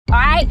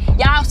right?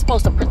 Y'all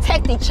supposed to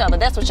protect each other.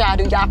 That's what y'all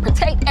do. Y'all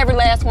protect every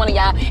last one of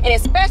y'all, and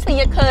especially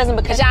your cousin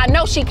because y'all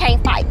know she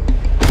can't fight.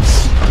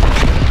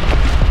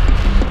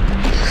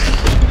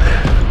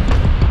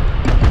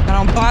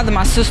 I don't bother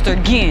my sister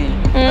again.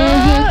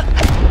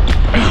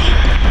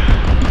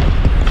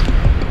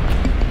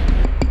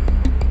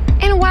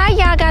 And why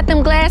y'all got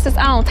them glasses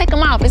on? Take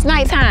them off. It's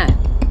nighttime.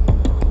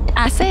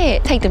 I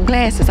said take them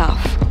glasses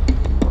off.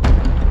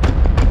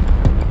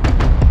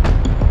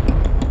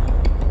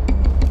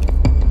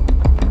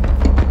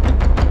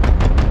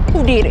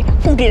 Who did it?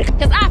 Who did it?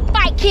 Because I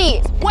fight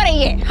kids. Where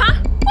they at,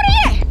 huh? Where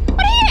they at? Where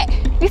they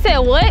at? You said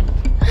what?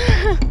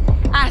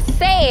 I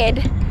said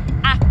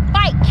I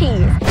fight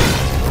kids.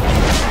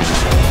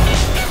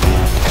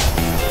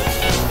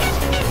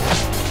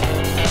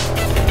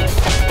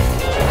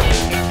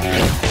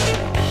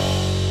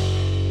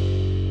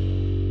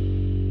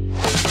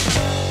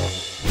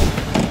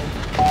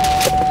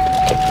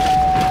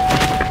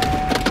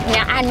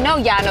 Now, I know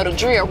y'all know the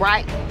drill,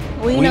 right?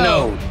 We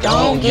know.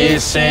 Don't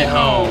get sent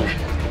home.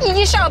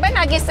 You sure better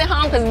not get sent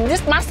home because this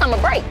is my summer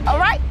break, all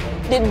right?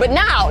 But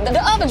now, the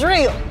other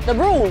drill, the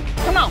rule,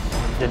 come on.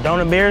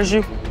 Don't embarrass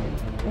you?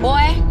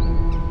 Boy,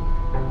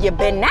 you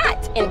better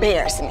not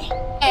embarrass me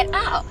at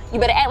all. You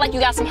better act like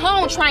you got some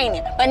home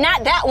training, but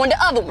not that one, the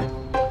other one.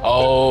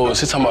 Oh,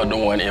 she's talking about the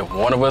one, if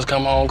one of us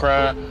come home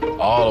crying,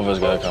 all of us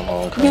gotta come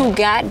home crying. You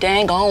got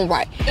dang on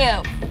right.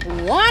 If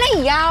one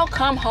of y'all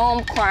come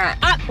home crying,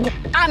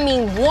 I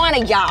mean one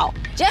of y'all,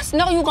 just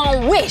know you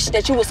gonna wish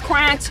that you was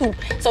crying too,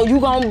 so you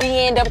gonna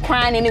end up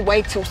crying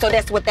anyway too, so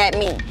that's what that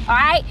means, all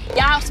right?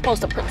 Y'all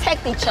supposed to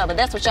protect each other,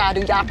 that's what y'all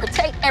do. Y'all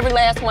protect every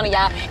last one of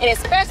y'all, and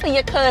especially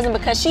your cousin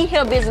because she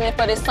here visiting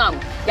for this summer.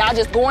 Y'all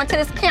just going to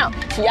this camp,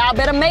 so y'all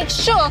better make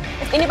sure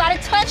if anybody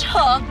touch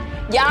her,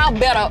 y'all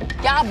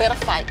better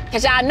fight,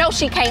 because y'all know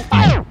she can't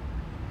fight.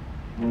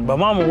 But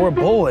Mama, we're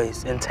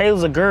boys, and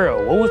Taylor's a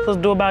girl. What we supposed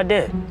to do about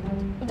that?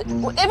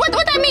 What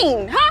that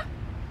mean, huh?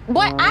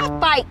 Boy, I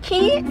fight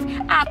kids,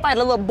 I fight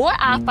a little boy,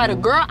 I fight a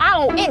girl,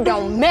 it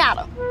don't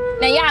matter.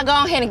 Now y'all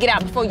go ahead and get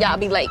out before y'all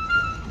be late.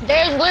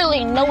 There's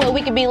literally no way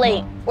we could be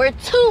late. We're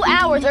 2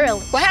 hours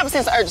early. Well, have a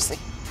sense of urgency.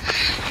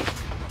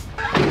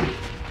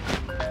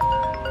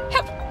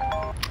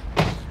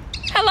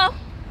 Hello?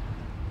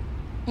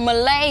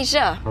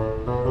 Malaysia.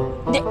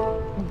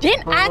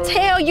 Didn't I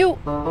tell you?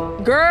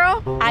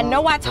 Girl, I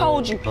know I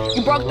told you.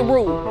 You broke the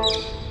rule.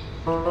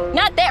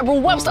 Not that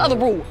rule, what was the other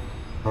rule?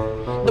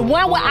 The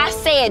one where I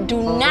said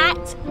do not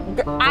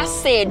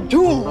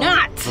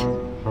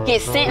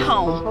get sent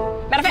home.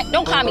 Matter of fact,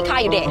 don't call me, call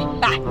your daddy.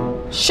 Bye.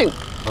 Shoot.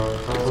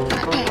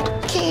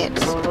 Goddamn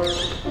kids.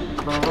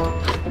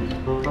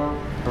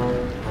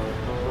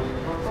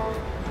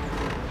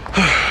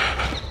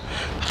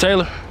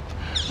 Taylor,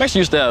 make sure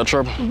you stay out of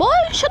trouble. Boy,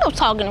 shut up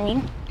talking to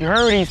me. You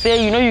heard what he said.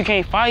 You know you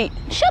can't fight.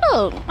 Shut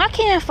up. I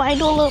can't fight.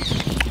 Do a little.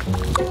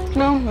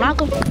 No,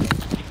 Michael.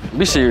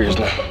 Be serious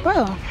now.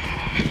 Bro,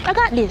 I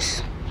got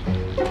this.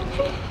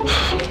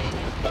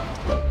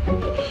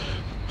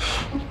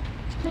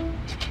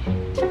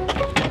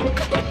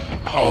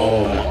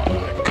 Oh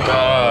my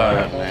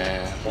God,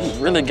 man.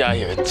 You really got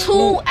here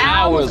 2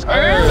 hours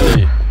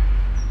early.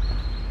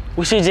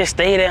 We should just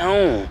stayed at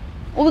home.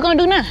 What we gonna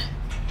do now?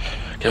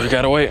 Guess we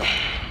gotta wait.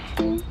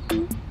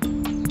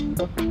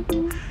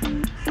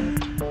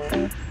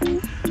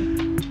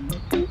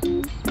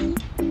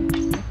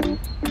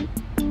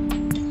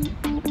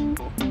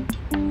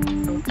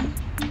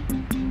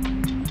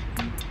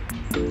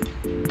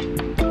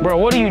 Bro,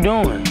 what are you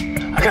doing?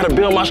 I gotta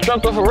build my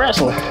structure for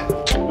wrestling.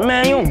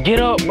 Man, you don't get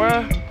up,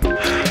 bro.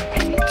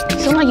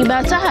 Seem like you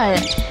about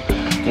tired.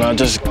 No,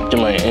 just get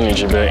my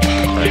energy back.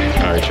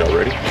 All right, y'all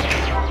ready?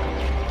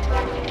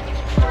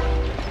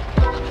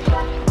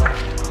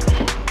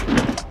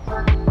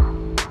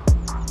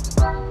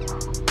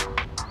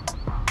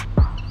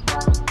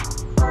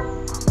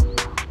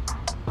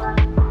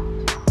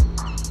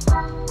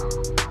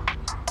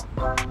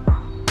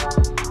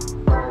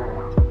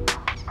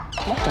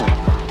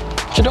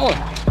 What you doing?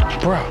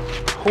 Bro,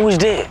 who is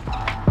that?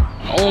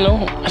 I don't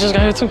know. I just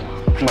got here too.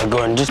 I'm about to go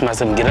and introduce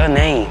myself and get her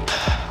name.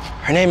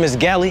 Her name is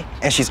Gally,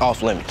 and she's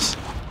off limits.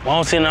 Well, I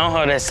don't see none on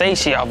her that say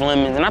she off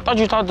limits, and I thought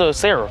you talked to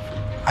Sarah.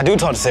 I do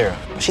talk to Sarah,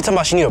 but she talking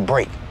about she need a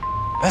break.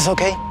 That's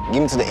okay.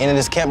 Get me to the end of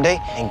this camp day,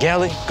 and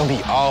Gally gonna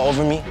be all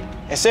over me.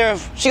 And Sarah,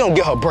 she gonna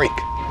get her break.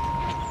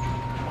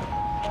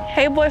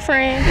 Hey,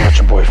 boyfriend. Not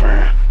your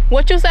boyfriend.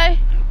 What you say?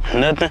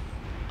 Nothing.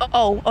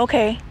 Oh,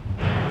 okay.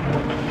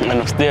 And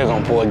I'm still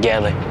gonna pull a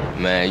Gally.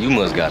 Man, you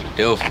must got a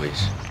death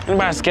wish.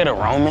 Anybody scared of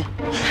Roman?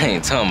 I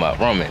ain't talking about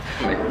Roman.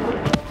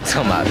 I'm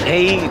talking about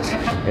Paige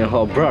and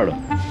her brother.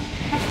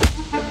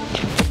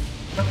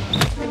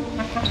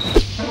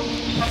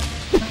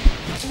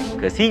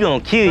 Cause he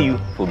gonna kill you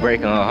for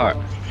breaking her heart.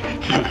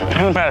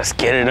 Anybody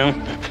scared of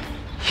them?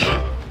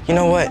 You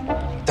know what?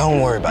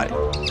 Don't worry about it,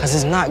 cause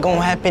it's not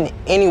gonna happen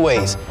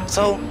anyways.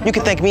 So you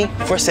can thank me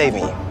for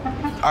saving you.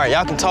 All right,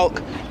 y'all can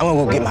talk. I'm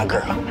gonna go get my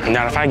girl.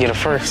 Not if I get her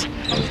first.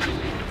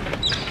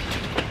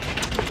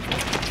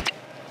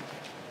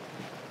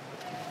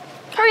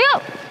 Hurry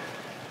up.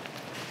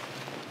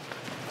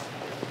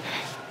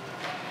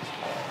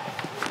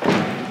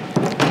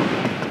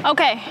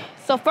 Okay,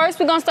 so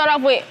first we're gonna start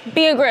off with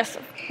be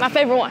aggressive. My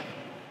favorite one.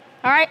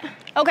 All right?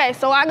 Okay,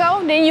 so I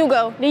go, then you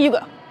go, then you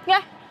go.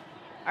 Yeah?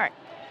 All right.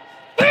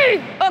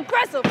 Be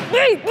aggressive.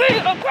 Be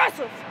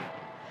aggressive.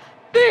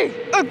 Be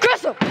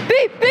aggressive.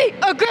 Be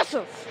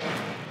aggressive.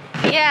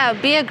 Yeah,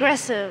 be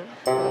aggressive.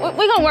 We're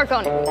gonna work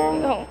on it.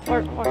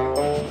 We're gonna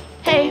work.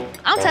 Hey,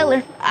 I'm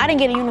Taylor. I didn't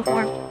get a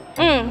uniform.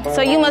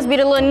 So you must be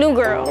the little new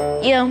girl.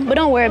 Yeah, but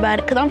don't worry about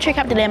it, because I'm cheer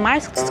captain at my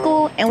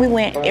school, and we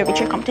win every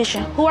cheer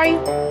competition. Who are you?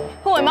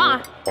 Who am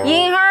I? You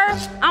ain't heard?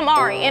 I'm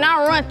Ari, and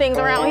I run things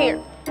around here.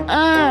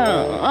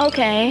 Oh,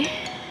 okay.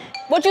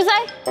 What you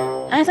say?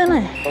 I ain't saying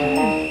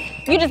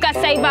nothing. You just got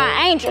saved by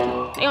an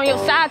angel. They on your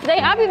side today.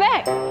 I'll be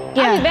back.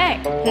 Yeah. I'll be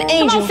back. An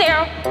angel. Come on,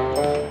 Sarah.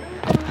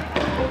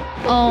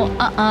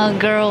 Oh,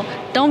 girl.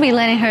 Don't be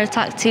letting her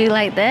talk to you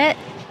like that.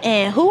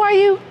 And who are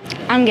you?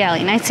 I'm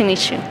Gally. Nice to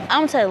meet you.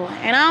 I'm Taylor,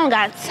 and I don't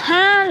got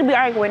time to be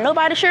arguing with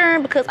nobody,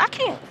 Sharon, because I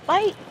can't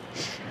fight.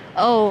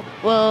 Oh,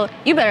 well,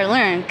 you better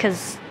learn,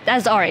 because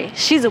that's Ari.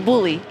 She's a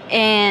bully,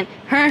 and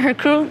her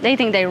crew, they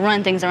think they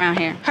run things around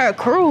here. Her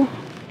crew?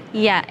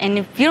 Yeah, and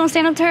if you don't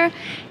stand up to her,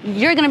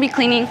 you're gonna be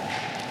cleaning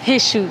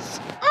his shoes.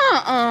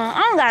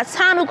 I don't got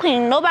time to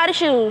clean nobody's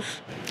shoes.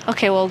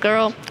 Okay, well,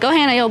 girl, go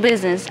handle your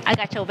business. I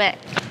got your back.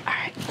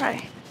 All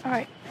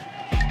right.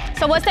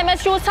 So what's that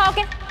mess you was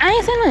talking? I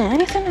ain't saying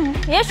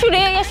nothing. Yes,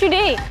 you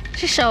did.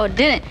 She sure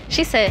didn't.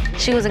 She said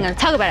she wasn't gonna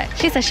talk about it.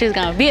 She said she was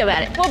gonna be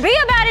about it. Well, be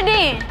about it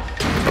then.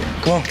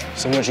 Come on,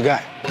 show me what you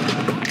got.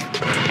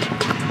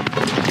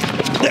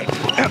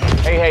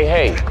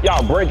 Hey,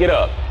 y'all break it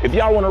up. If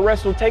y'all wanna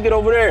wrestle, take it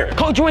over there.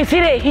 Coach, you ain't see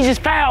that? He just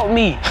fouled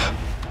me.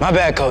 My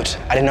bad, Coach.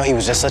 I didn't know he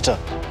was just such a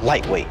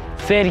lightweight.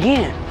 Say it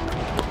again.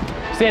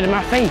 Say it in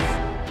my face.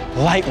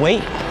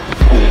 Lightweight?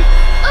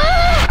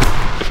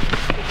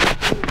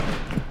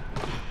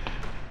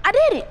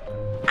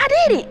 I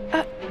did it.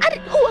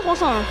 Who else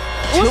wants on?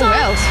 Who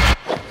else?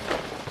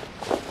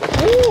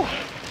 Ooh.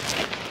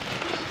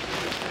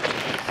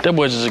 That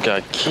boy just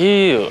got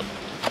killed.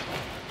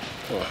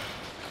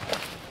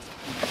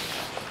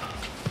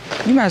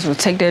 You might as well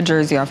take that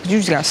jersey off, because you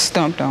just got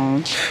stumped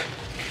on.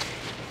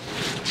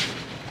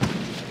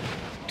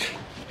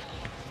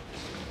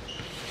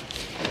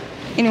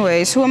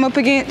 Anyways, who I'm up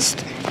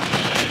against?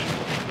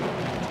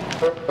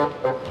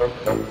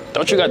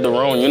 Don't you got the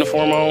wrong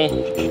uniform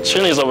on?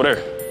 Chili's over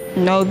there.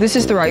 No, this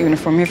is the right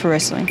uniform here for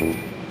wrestling.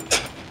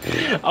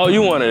 Oh,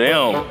 you one of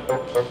them.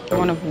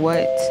 One of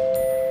what?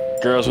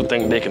 Girls who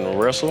think they can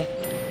wrestle?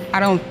 I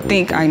don't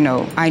think I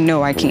know. I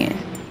know I can.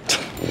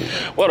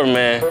 What a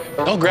man.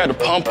 Don't grab the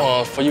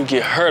pom-pom before you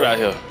get hurt out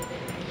here.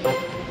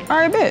 All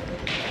right, bet.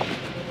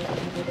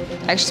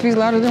 Action speaks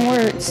louder than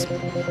words.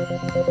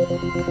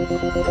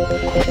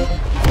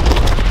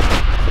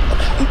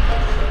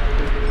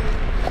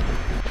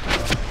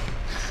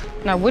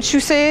 Now, what you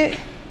said?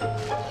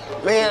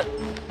 Man,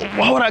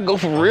 why would I go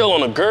for real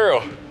on a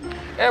girl?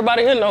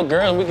 Everybody here know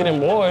girls weaker than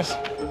boys.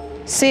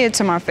 Say it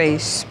to my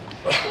face.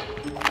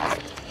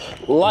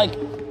 Like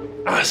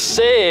I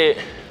said,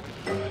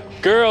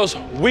 girls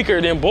weaker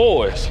than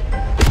boys.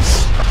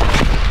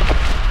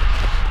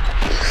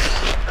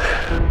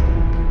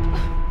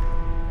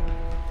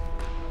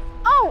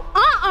 Oh,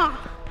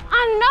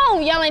 I know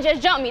y'all ain't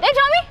just jumped me. They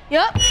jumped me?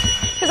 Yup.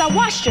 Cause I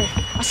watched her.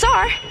 I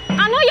saw her.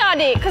 I know y'all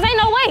did, cause ain't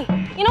no way.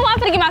 You know what? I'm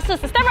gonna get my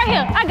sister. Step right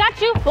here. I got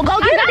you. Well, go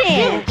get her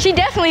then. She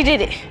definitely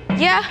did it.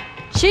 Yeah,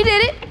 she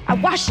did it. I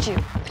watched you.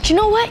 But you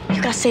know what?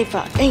 You got saved for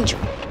an angel.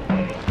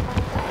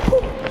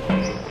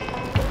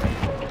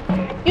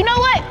 You know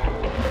what?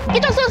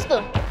 Get your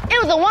sister.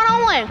 It was a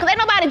one-on-one, because ain't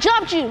nobody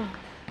jumped you.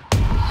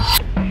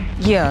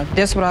 Yeah,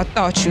 that's what I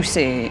thought you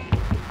said.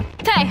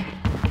 Tay,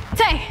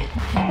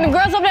 them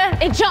girls over there,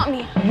 they jumped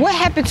me. What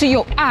happened to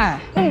your eye?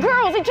 Them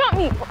girls, they jumped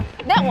me.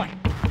 That one.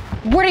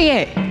 Where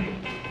they at?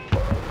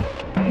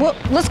 Well,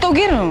 let's go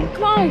get them.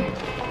 Come on.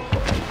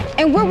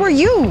 And where were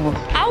you?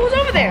 I was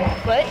over there,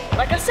 but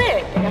like I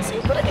said, they got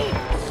saved for the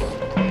angel.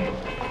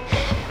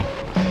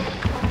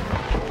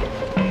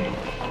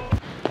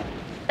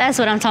 That's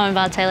what I'm talking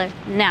about, Taylor.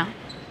 Now,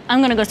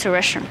 I'm gonna go to the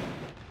restroom.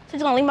 So you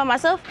gonna leave by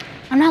myself?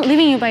 I'm not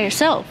leaving you by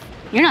yourself.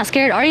 You're not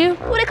scared, are you?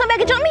 Will they come back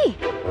and jump me?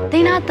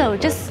 They not though.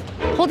 Just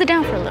hold it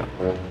down for a little.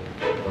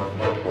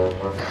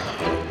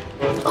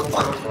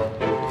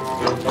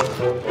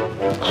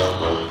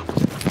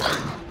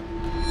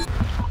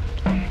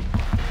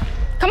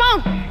 Come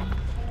on.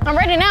 I'm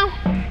ready now.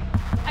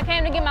 I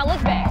came to get my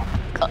look back.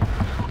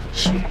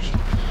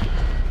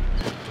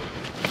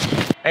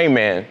 Hey,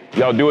 man,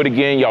 y'all do it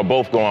again, y'all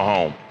both going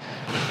home.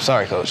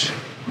 Sorry, Coach.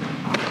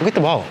 Go get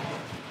the ball.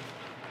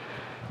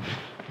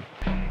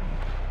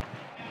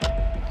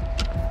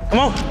 Come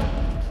on.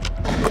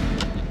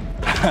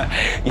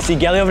 You see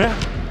Gally over there?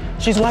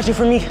 She's watching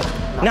for me,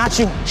 not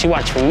you. She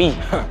watched for me.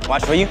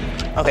 Watch for you?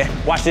 Okay,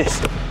 watch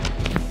this.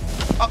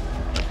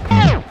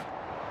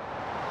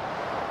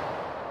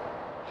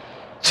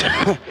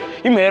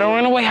 You made her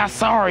run away. How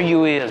sorry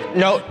you is.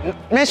 No,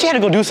 man, she had to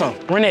go do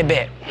something. Run that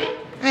back.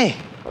 Hey,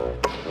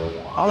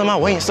 all in my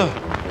way and stuff.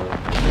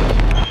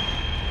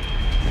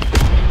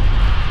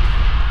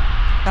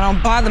 I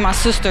don't bother my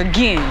sister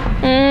again.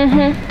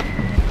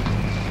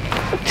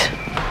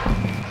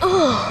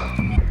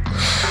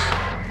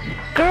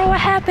 Girl, what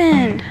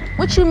happened?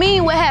 What you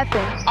mean, what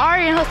happened?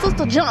 Ari and her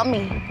sister jumped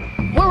me.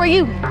 Where were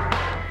you?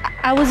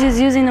 I was just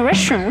using the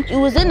restroom. You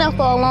was in there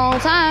for a long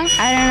time.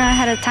 I didn't know I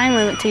had a time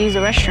limit to use the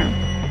restroom.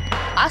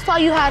 I saw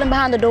you hiding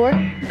behind the door.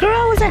 Girl,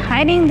 I wasn't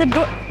hiding. The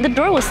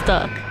door was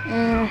stuck.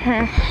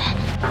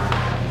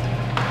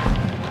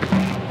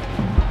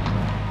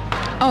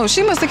 Oh,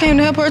 she must have came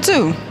to help her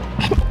too.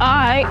 All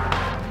right.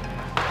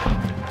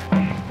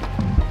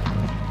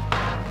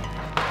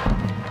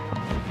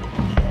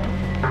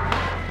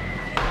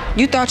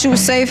 You thought you was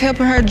safe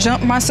helping her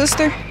jump my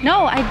sister?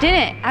 No, I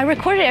didn't. I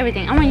recorded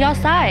everything. I'm on y'all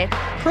side.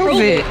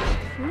 Prove it.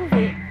 Prove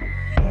it.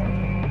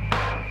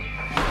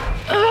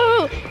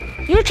 Oh,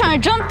 you were trying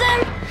to jump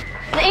them?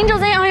 The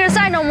angels ain't on your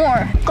side no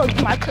more. Go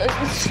get my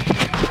cousins.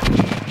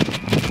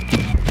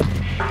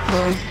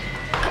 Well,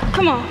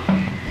 Come on.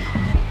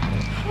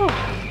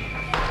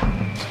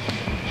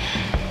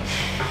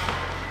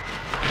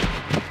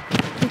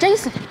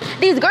 Jason,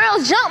 these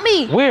girls jumped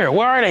me. Where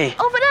are they?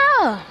 Over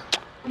there.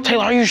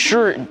 Taylor, are you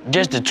sure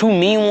just the two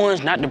mean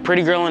ones, not the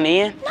pretty girl in the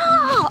end?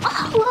 No,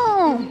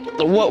 all of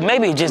them. Well,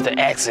 maybe just an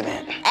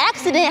accident.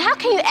 Accident? How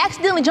can you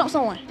accidentally jump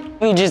someone?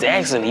 Maybe just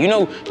accident. You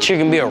know, cheer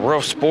can be a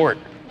rough sport.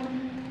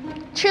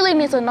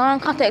 Cheerleading is a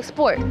non-contact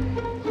sport.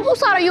 Whose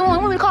side are you on?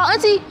 Want me to call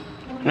Auntie?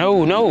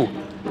 No.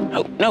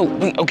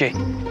 Okay.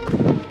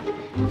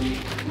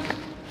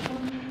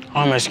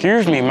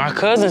 Excuse me, my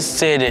cousin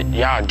said that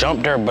y'all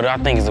jumped her, but I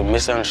think it's a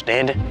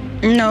misunderstanding.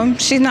 no,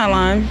 she's not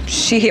lying.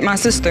 She hit my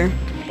sister.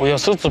 Well, your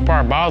sister's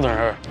probably bothering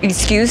her.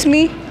 Excuse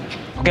me?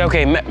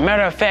 Okay,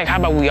 matter of fact, how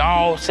about we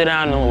all sit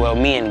down and, well,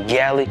 me and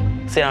Gally,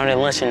 sit down at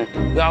lunch and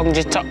we all can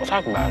just talk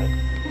about it.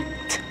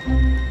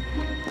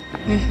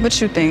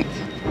 What you think?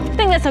 I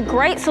think that's a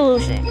great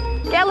solution.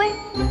 Kelly,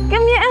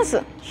 give me an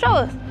answer. Show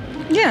us.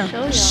 Yeah,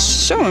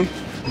 show him.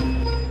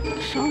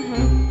 Show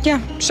him.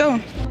 Yeah, show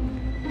him.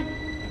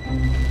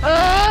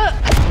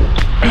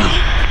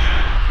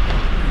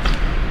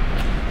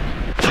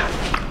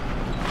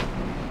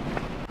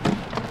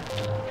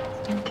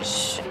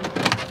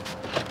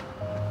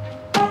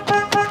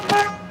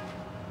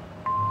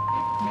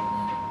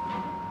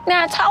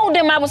 Now I told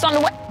them I was on the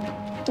way.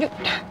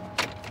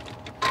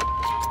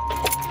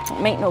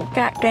 Don't make no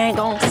goddamn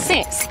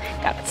sense.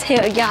 Gotta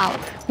tell y'all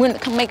when to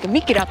come make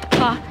me get out the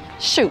car.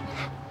 Shoot.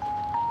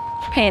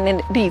 Paying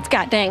in these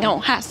goddamn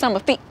hot summer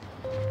feet.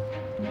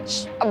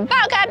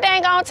 About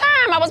goddamn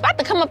time, I was about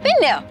to come up in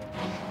there.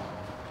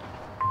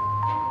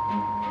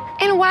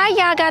 And why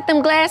y'all got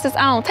them glasses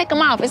on? Take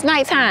them off, it's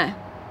nighttime.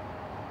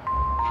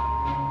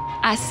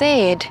 I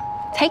said,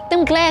 take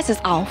them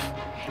glasses off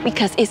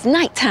because it's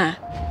nighttime.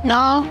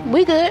 No,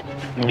 we good.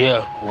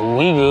 Yeah,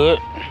 we good.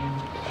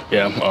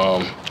 Yeah,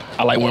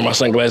 I like wearing my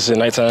sunglasses at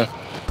nighttime.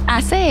 I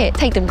said,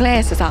 take them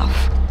glasses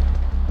off.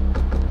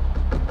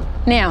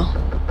 Now.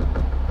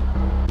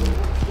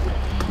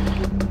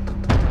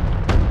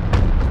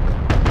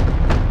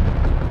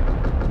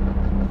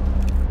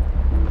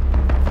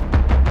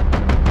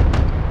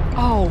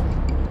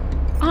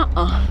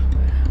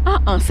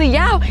 Oh, see,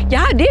 y'all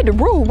did the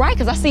rule, right?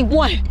 Because I see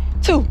 1,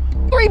 2,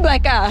 3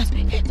 black eyes.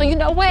 So you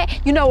know what?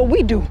 You know what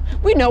we do.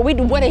 We know we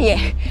do. Where they at?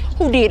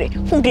 Who did it?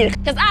 Who did it?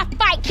 Because I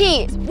fight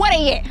kids. Where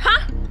they at?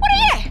 Huh? Where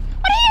they at?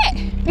 Where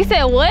they at? You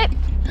said what?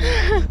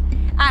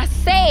 I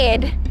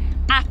said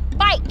I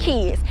fight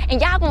kids. And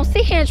y'all gonna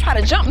sit here and try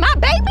to jump my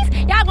babies?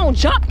 Y'all gonna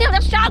jump them?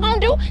 That's what y'all gonna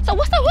do? So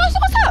what's up? What's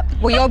up?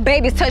 Well, your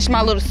babies touched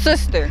my little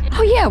sister.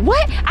 Oh yeah,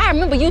 what? I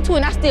remember you two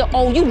and I still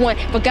owe you one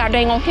for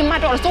goddamn on him, my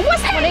daughter. So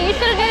what's happening? You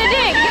should've did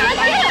it.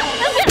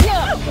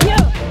 Yeah.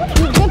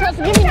 You just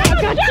give me that.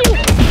 I got you.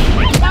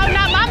 Oh,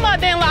 not my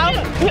mother-in-law.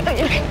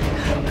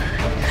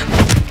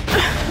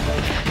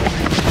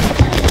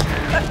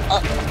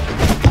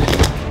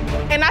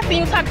 And I see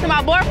you talking to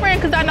my boyfriend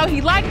because I know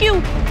he like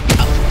you.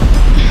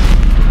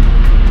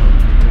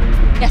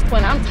 That's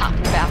what I'm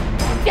talking about.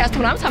 That's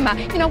what I'm talking about.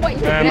 You know what?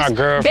 Man, my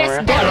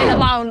girlfriend. Best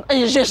daughter-in-law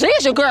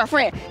is your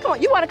girlfriend. Come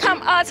on, you wanna come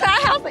to our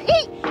house and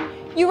eat?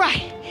 You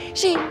right.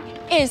 She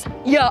is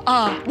your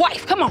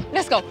wife. Come on,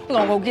 let's go. We're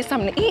gonna go get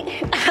something to eat.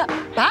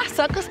 Bye,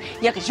 suckers.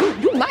 Yeah, cause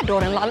you my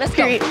daughter-in-law. Let's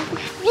go. Yeah,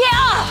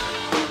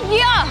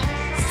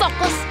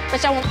 suckers.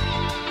 But y'all want,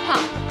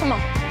 huh? Come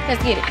on,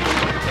 let's get it.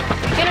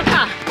 Get in the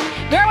car.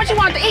 Girl, what you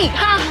want to eat,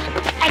 huh?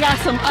 I got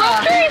some I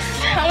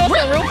want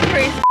some Roof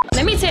Chris.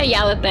 Let me tell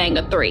y'all a thing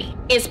or three.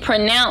 It's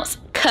pronounced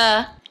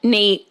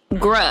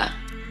Kinigra.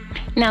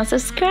 Now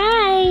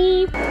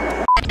subscribe.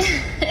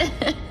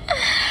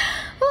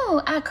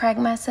 Ooh, I cracked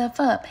myself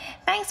up.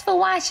 Thanks for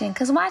watching,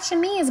 because watching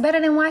me is better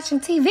than watching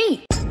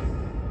TV.